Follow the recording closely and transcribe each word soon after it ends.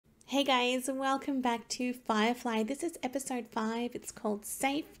Hey guys, welcome back to Firefly. This is episode 5. It's called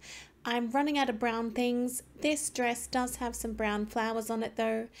Safe. I'm running out of brown things. This dress does have some brown flowers on it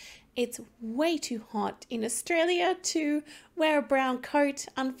though. It's way too hot in Australia to wear a brown coat,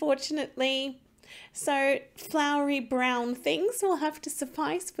 unfortunately. So flowery brown things will have to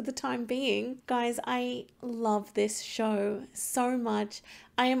suffice for the time being. Guys, I love this show so much.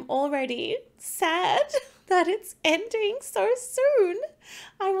 I am already sad that it's ending so soon.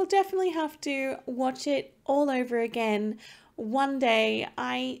 I will definitely have to watch it all over again one day.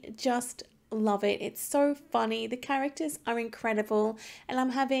 I just love it. It's so funny. The characters are incredible and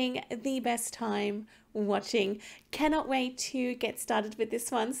I'm having the best time watching. Cannot wait to get started with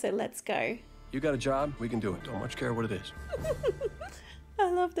this one, so let's go. You got a job, we can do it. Don't much care what it is. I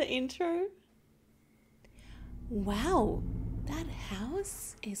love the intro. Wow, that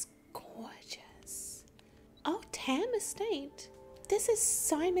house is gorgeous. Oh, Tam Estate. This is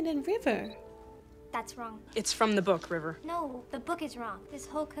Simon and River. That's wrong. It's from the book, River. No, the book is wrong. This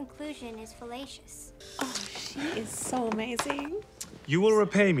whole conclusion is fallacious. Oh, she is so amazing. You will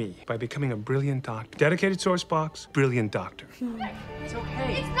repay me by becoming a brilliant doctor. Dedicated source box, brilliant doctor. It's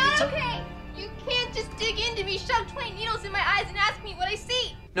okay. It's not okay! You can't just dig into me, shove 20 needles in my eyes, and ask me what I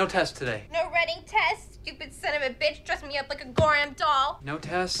see! No test today. No reading test, stupid son of a bitch, dress me up like a Goram doll! No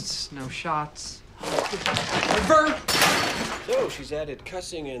tests, no shots. River! So, she's added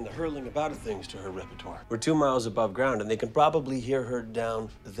cussing and the hurling about of things to her repertoire. We're 2 miles above ground, and they can probably hear her down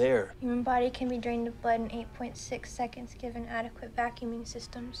there. Human body can be drained of blood in 8.6 seconds given adequate vacuuming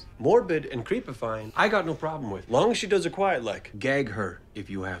systems. Morbid and creepifying, I got no problem with. Long as she does it quiet like. Gag her if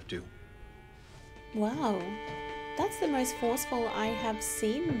you have to. Wow, that's the most forceful I have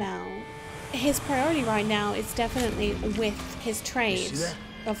seen Mal. His priority right now is definitely with his trade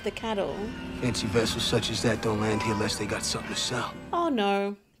of the cattle. Fancy vessels such as that don't land here unless they got something to sell. Oh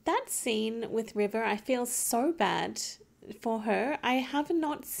no, that scene with River, I feel so bad for her. I have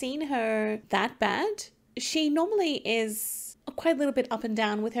not seen her that bad. She normally is quite a little bit up and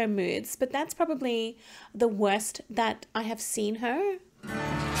down with her moods, but that's probably the worst that I have seen her.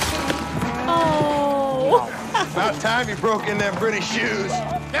 Oh! About time you broke in them British shoes.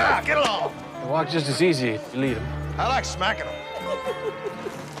 Yeah, get along. The walk's just as easy if you lead them. I like smacking them.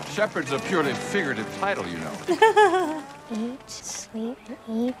 Shepherd's a purely figurative title, you know. Eat, sleep,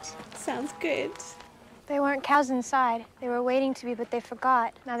 and eat. Sounds good. They weren't cows inside. They were waiting to be, but they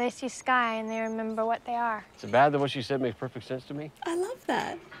forgot. Now they see sky and they remember what they are. Is it bad that what she said makes perfect sense to me? I love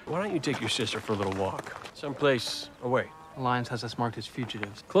that. Why don't you take your sister for a little walk? Someplace away. Alliance has us marked as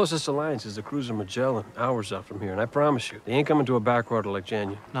fugitives. Closest alliance is the cruiser Magellan, hours out from here, and I promise you, they ain't coming to a backwater like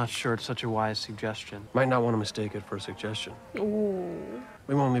Janya. Not sure it's such a wise suggestion. Might not want to mistake it for a suggestion. Ooh.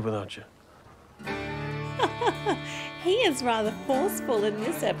 We won't leave without you. He is rather forceful in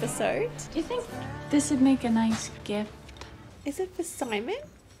this episode. Do you think this would make a nice gift? Is it for Simon?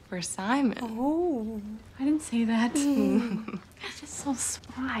 For Simon? Oh. I didn't say that. It's just so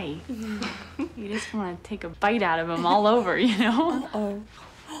spry. You just want to take a bite out of him all over, you know? Uh-oh.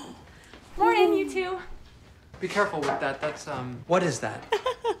 Morning, you two. Be careful with that. That's, what is that?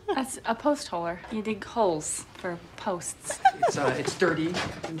 That's a post holer. You dig holes for posts. It's dirty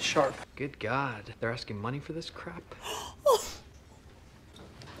and sharp. Good God. They're asking money for this crap?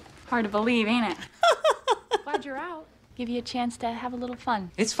 Hard to believe, ain't it? Glad you're out. Give you a chance to have a little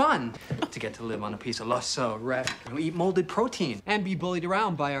fun. It's fun to get to live on a piece of lasso wreck, eat molded protein, and be bullied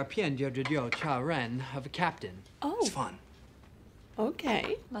around by our Pien Jojo Cha Ren of a captain. Oh. It's fun.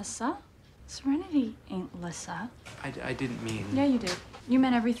 Okay. Lissa? Serenity ain't Lissa. I didn't mean... Yeah, you did. You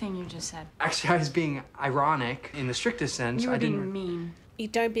meant everything you just said. Actually, I was being ironic in the strictest sense. You were I didn't being mean. You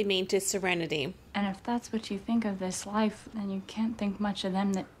don't be mean to Serenity. And if that's what you think of this life, then you can't think much of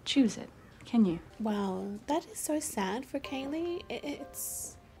them that choose it, can you? Wow, that is so sad for Kaylee.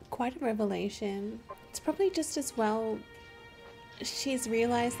 It's quite a revelation. It's probably just as well she's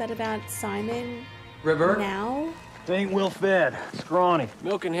realized that about Simon River? now. Ain't well fed, scrawny.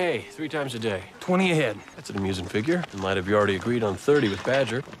 Milk and hay, 3 times a day. 20 ahead. That's an amusing figure. In light of you already agreed on 30 with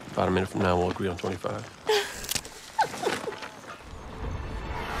Badger. About a minute from now, we'll agree on 25.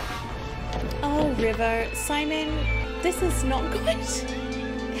 Oh, River. Simon, this is not good.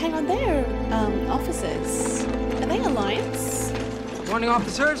 Hang on, they're officers. Are they Alliance? Morning,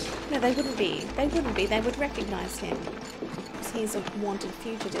 officers. No, they wouldn't be. They wouldn't be. They would recognize him. Because he's a wanted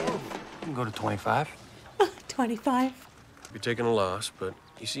fugitive. You can go to 25. 25. You're taking a loss, but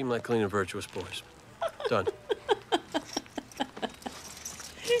you seem like clean and virtuous boys. Done.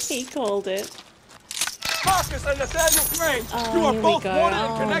 He called it. Marcus and Nathaniel Gray. Oh, You are here we both go. wanted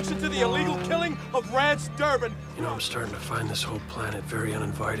in Oh, connection to the illegal killing of Rance Durbin. You know, I'm starting to find this whole planet very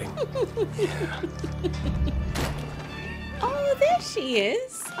uninviting. Yeah. Oh, there she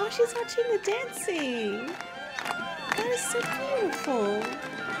is. Oh, she's watching the dancing. That is so beautiful.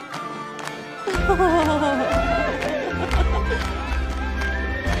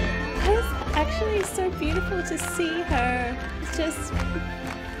 That is actually so beautiful to see her just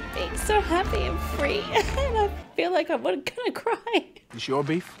being so happy and free. And I feel like I'm gonna cry. This your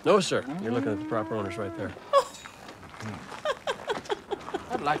beef? No, sir. You're looking at the proper owners right there.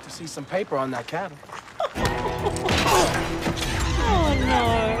 I'd like to see some paper on that cattle. Oh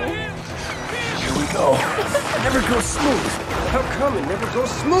no. Here we go. It never goes smooth. How come it never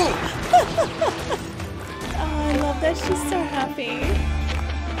goes smooth? Oh, I love that she's so happy.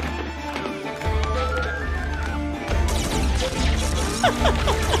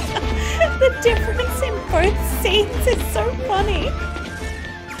 The difference in both scenes is so funny.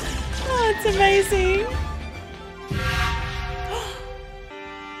 Oh, it's amazing.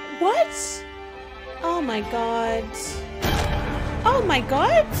 What? Oh my god. Oh my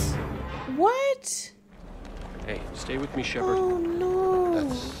god. What? Hey, stay with me, Shepard. Oh no.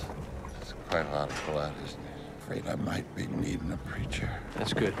 That's quite a lot of blood, isn't it? Afraid I might be needing a preacher.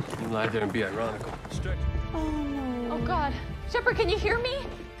 That's good. You lie there and be ironical. Oh no. Oh God. Shepard, can you hear me?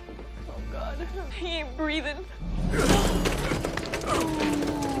 Oh God. He ain't breathing.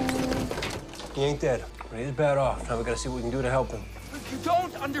 He ain't dead, but he's bad off. Now we gotta see what we can do to help him. You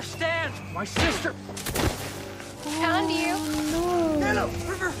don't understand. My sister. Found you. No. Get him,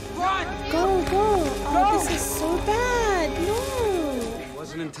 River, run! Go, go. Oh, this is so bad. No.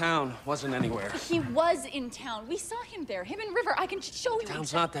 Wasn't in town, wasn't anywhere. He was in town. We saw him there. Him and River. I can show you.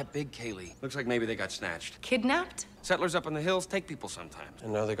 Town's not that big, Kaylee. Looks like maybe they got snatched. Kidnapped? Settlers up in the hills take people sometimes.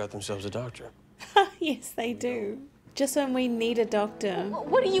 And now they got themselves a doctor. Yes, they do. Just when we need a doctor.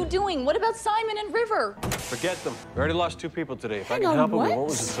 What are you doing? What about Simon and River? Forget them. We already lost 2 people today. If I Hang can on, help them, we what? won't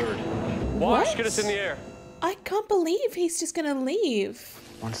lose a 3rd. What? Watch, get us in the air. I can't believe he's just gonna leave.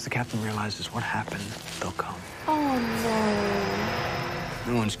 Once the captain realizes what happened, they'll come. Oh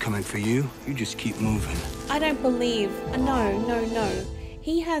no. No one's coming for you. You just keep moving. I don't believe. No, no, no.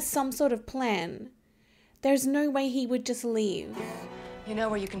 He has some sort of plan. There's no way he would just leave. You know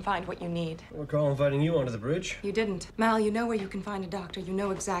where you can find what you need. We're calling inviting you onto the bridge. You didn't. Mal, you know where you can find a doctor. You know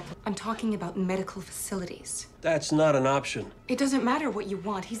exactly. I'm talking about medical facilities. That's not an option. It doesn't matter what you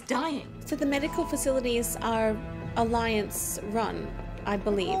want. He's dying. So the medical facilities are Alliance run, I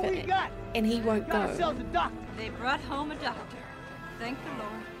believe. And he won't go. They brought home a doctor. Thank the Lord.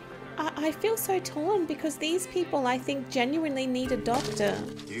 I feel so torn because these people, I think, genuinely need a doctor.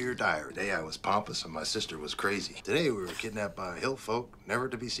 Dear diary, today I was pompous and my sister was crazy. Today we were kidnapped by hill folk, never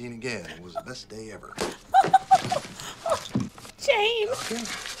to be seen again. It was the best day ever. James! Okay.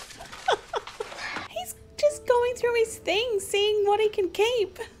 He's just going through his things, seeing what he can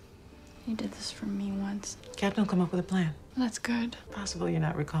keep. He did this for me once. Captain will come up with a plan. That's good. Possible you're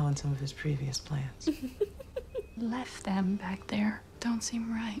not recalling some of his previous plans. Left them back there. Don't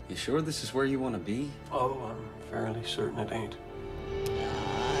seem right. You sure this is where you want to be? Oh, I'm fairly certain it ain't.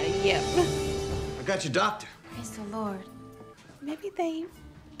 Yep. I got your doctor. Praise the Lord. Maybe they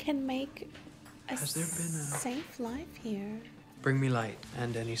can make a Has there been a- safe life here. Bring me light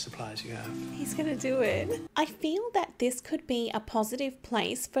and any supplies you have. He's gonna do it. I feel that this could be a positive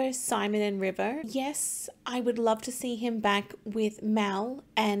place for Simon and River. Yes, I would love to see him back with Mal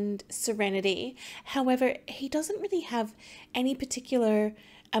and Serenity. However, he doesn't really have any particular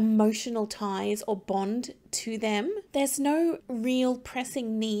emotional ties or bond to them. There's no real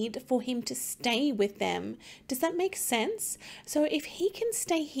pressing need for him to stay with them. Does that make sense? So if he can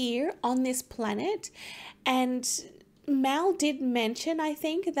stay here on this planet, and Mal did mention, I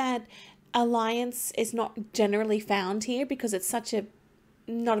think, that Alliance is not generally found here because it's such a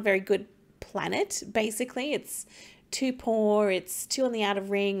not a very good planet, basically. It's too poor, it's too on the outer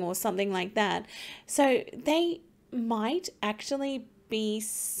ring or something like that. So they might actually be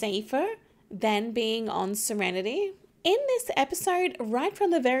safer than being on Serenity. In this episode, right from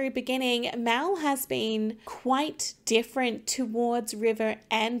the very beginning, Mal has been quite different towards River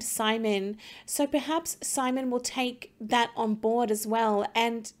and Simon. So perhaps Simon will take that on board as well,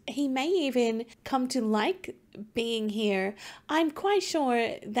 and he may even come to like being here. I'm quite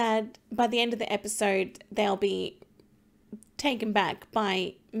sure that by the end of the episode, they'll be taken back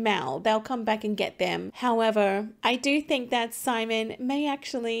by Mal. They'll come back and get them. However, I do think that Simon may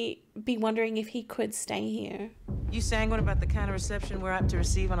actually be wondering if he could stay here. You sanguine about the kind of reception we're apt to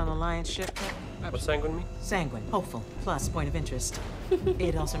receive on an Alliance ship? What's sanguine mean? Sanguine, hopeful, plus point of interest.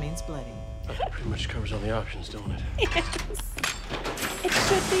 It also means bloody. That pretty much covers all the options, don't it? Yes. It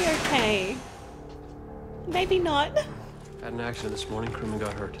should be okay. Maybe not. Had an accident this morning. Crewman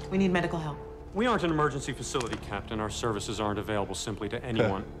got hurt. We need medical help. We aren't an emergency facility, Captain. Our services aren't available simply to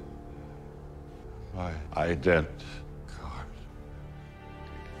anyone. My ident.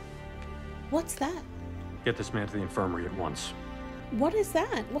 What's that? Get this man to the infirmary at once. What is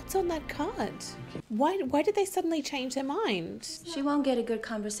that? What's on that card? Why did they suddenly change their mind? She won't get a good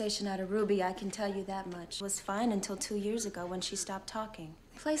conversation out of Ruby, I can tell you that much. It was fine until 2 years ago when she stopped talking.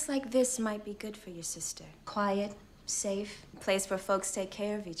 A place like this might be good for your sister. Quiet, safe, a place where folks take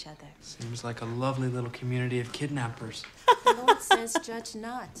care of each other. Seems like a lovely little community of kidnappers. The Lord says, judge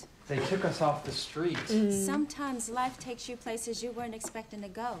not. They took us off the streets. Sometimes life takes you places you weren't expecting to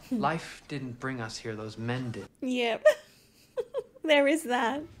go. Life didn't bring us here, those men did. Yep. There is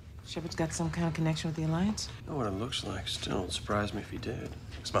that. Shepard's got some kind of connection with the Alliance? I know what it looks like. Still, it'd surprise me if he did.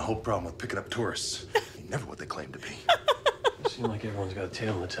 It's my whole problem with picking up tourists. They're never what they claim to be. It seems like everyone's got a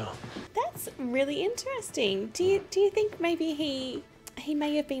tail in the tail. That's really interesting. Do you think maybe he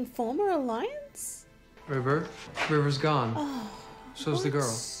may have been former Alliance? River's gone. Oh, so's the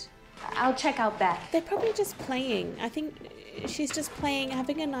girl. I'll check out back. They're probably just playing. I think she's just playing,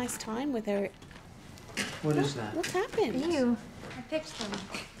 having a nice time with her. What is that? What's happened? You. I picked them.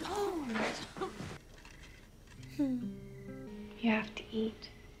 Oh. You have to eat.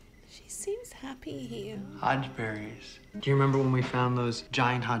 She seems happy here. Hodgeberries. Do you remember when we found those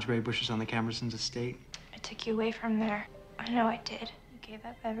giant hodgeberry bushes on the Camersons' estate? I took you away from there. I know I did. You gave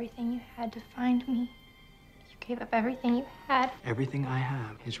up everything you had to find me. You gave up everything you had. Everything I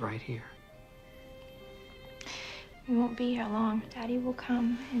have is right here. We won't be here long. Daddy will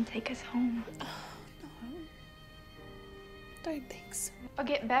come and take us home. Oh, no. Don't think so. I'll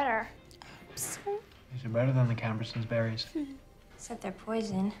get better. So... These are better than the Camersons' berries. Except they're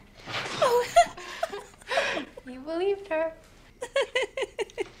poison. Oh. You believed her.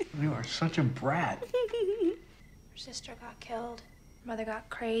 You are such a brat. Her sister got killed. Mother got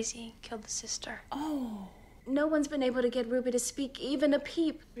crazy, killed the sister. Oh. No one's been able to get Ruby to speak even a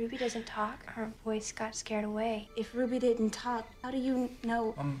peep. Ruby doesn't talk. Her voice got scared away. If Ruby didn't talk, how do you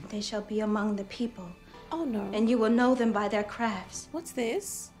know they shall be among the people? Oh, no. And you will know them by their crafts. What's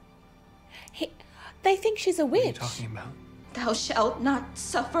this? They think she's a witch. What are you talking about? Thou shalt not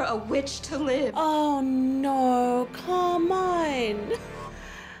suffer a witch to live. Oh, no. Come on.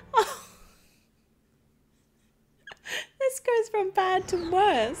 Oh. This goes from bad to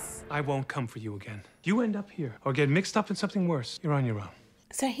worse. I won't come for you again. You end up here or get mixed up in something worse. You're on your own.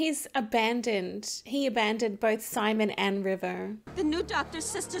 So he abandoned both Simon and River. The new doctor's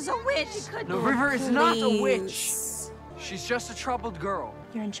sister's a witch. No, River is not a witch. She's just a troubled girl.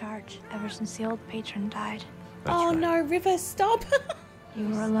 You're in charge ever since the old patron died. Oh, right. No, River, stop. You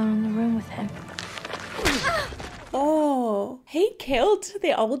were alone in the room with him. Oh, he killed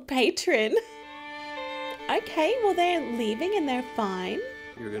the old patron. Okay, well, they're leaving and they're fine.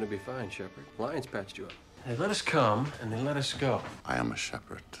 You're gonna be fine, Shepard. Lions patched you up. They let us come and they let us go. I am a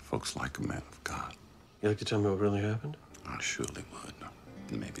shepherd. Folks like a man of God. You like to tell me what really happened? I surely would.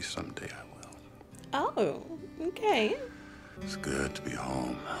 Maybe someday I will. Oh, okay. It's good to be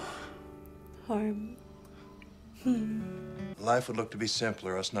home. Home. Life would look to be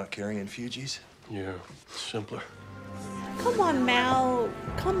simpler, us not carrying Fugees. Yeah, simpler. Come on, Mal.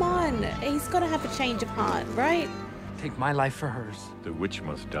 Come on. He's got to have a change of heart, right? Take my life for hers. The witch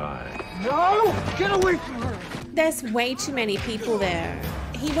must die. No! Get away from her! There's way too many people there.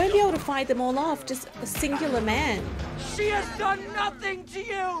 He won't be able to fight them all off, just a singular man. She has done nothing to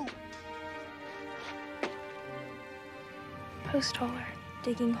you! Post holer,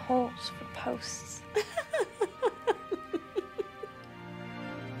 digging holes for posts.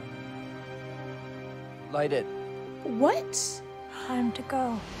 Light it. What? Time to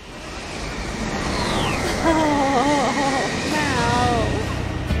go. Oh, Mal.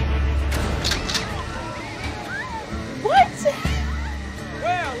 What?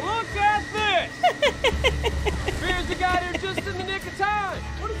 Well, look at this! Here's the guy here just in the nick of time.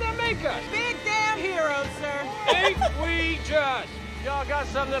 What does that make us? Big damn heroes, sir. Ain't we just? Y'all got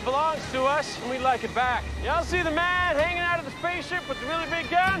something that belongs to us, and we'd like it back. Y'all see the man hanging out of the spaceship with the really big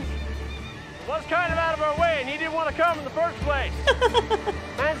gun? Was kind of out of our way, and he didn't want to come in the first place.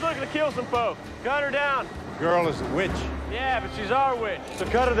 Man's looking to kill some folks. Cut her down. The girl is a witch. Yeah, but she's our witch, so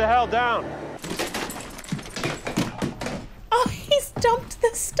cut her the hell down. Oh, he's dumped the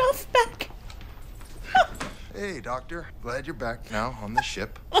stuff back. Hey, Doctor. Glad you're back now on the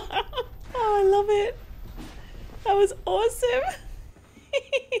ship. Oh, I love it. That was awesome.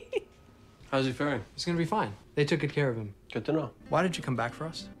 How's he faring? He's gonna be fine. They took good care of him. Good to know. Why did you come back for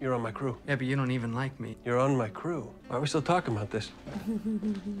us? You're on my crew. Yeah, but you don't even like me. You're on my crew. Why are we still talking about this?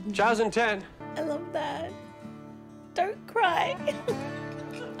 Chow's in 10. I love that. Don't cry.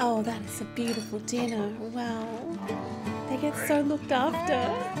 Oh, that is a beautiful dinner. Wow. They get so looked after.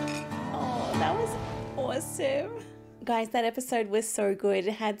 Oh, that was awesome. Guys, that episode was so good.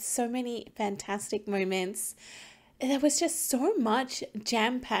 It had so many fantastic moments. There was just so much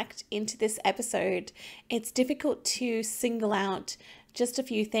jam-packed into this episode. It's difficult to single out just a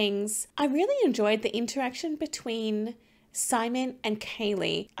few things. I really enjoyed the interaction between Simon and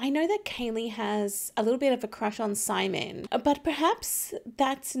Kaylee. I know that Kaylee has a little bit of a crush on Simon, but perhaps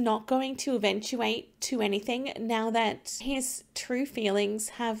that's not going to eventuate to anything now that his true feelings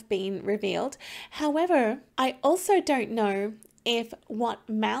have been revealed. However, I also don't know if what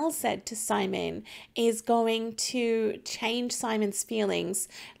Mal said to Simon is going to change Simon's feelings.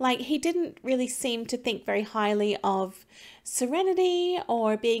 Like, he didn't really seem to think very highly of Serenity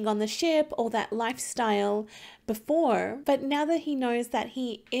or being on the ship or that lifestyle before, but now that he knows that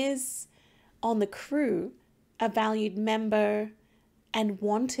he is on the crew, a valued member and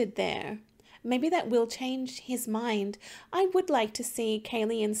wanted there, maybe that will change his mind. I would like to see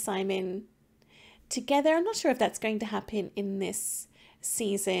Kaylee and Simon together. I'm not sure if that's going to happen in this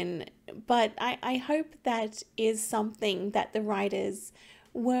season, but I hope that is something that the writers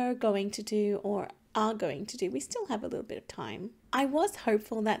were going to do or are going to do. We still have a little bit of time. I was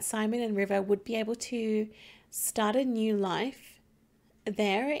hopeful that Simon and River would be able to start a new life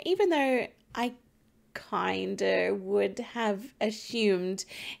there, even though I kinda would have assumed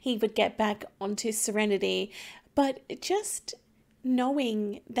he would get back onto Serenity. But just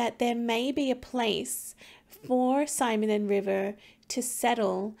knowing that there may be a place for Simon and River to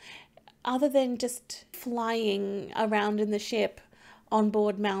settle other than just flying around in the ship on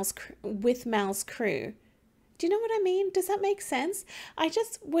board with Mal's crew. Do you know what I mean? Does that make sense? I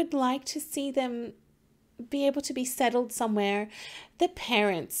just would like to see them be able to be settled somewhere. The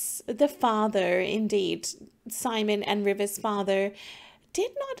parents, the father, indeed, Simon and River's father,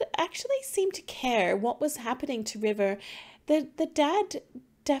 did not actually seem to care what was happening to River. The dad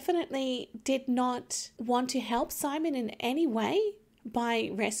definitely did not want to help Simon in any way by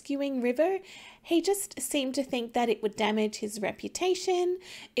rescuing River. He just seemed to think that it would damage his reputation.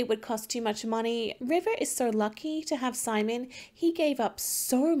 It would cost too much money. River is so lucky to have Simon. He gave up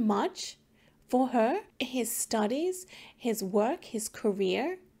so much for her. His studies, his work, his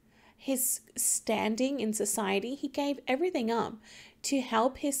career, his standing in society. He gave everything up to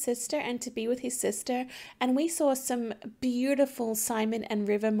help his sister and to be with his sister. And we saw some beautiful Simon and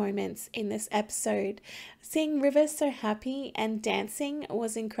River moments in this episode. Seeing River so happy and dancing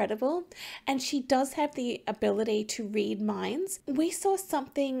was incredible. And she does have the ability to read minds. We saw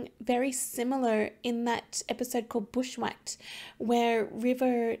something very similar in that episode called Bushwhacked, where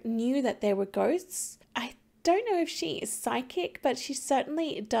River knew that there were ghosts. I don't know if she is psychic, but she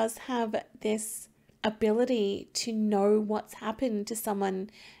certainly does have this ability to know what's happened to someone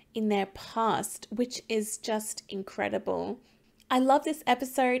in their past, which is just incredible. I love this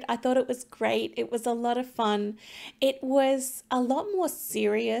episode. I thought it was great. It was a lot of fun. It was a lot more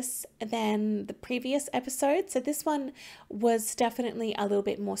serious than the previous episode. So this one was definitely a little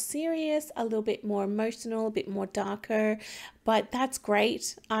bit more serious, a little bit more emotional, a bit more darker, but that's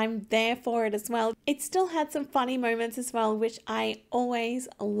great. I'm there for it as well. It still had some funny moments as well, which I always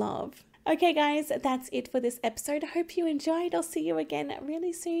love. Okay guys, that's it for this episode. I hope you enjoyed. I'll see you again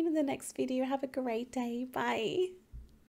really soon in the next video. Have a great day. Bye.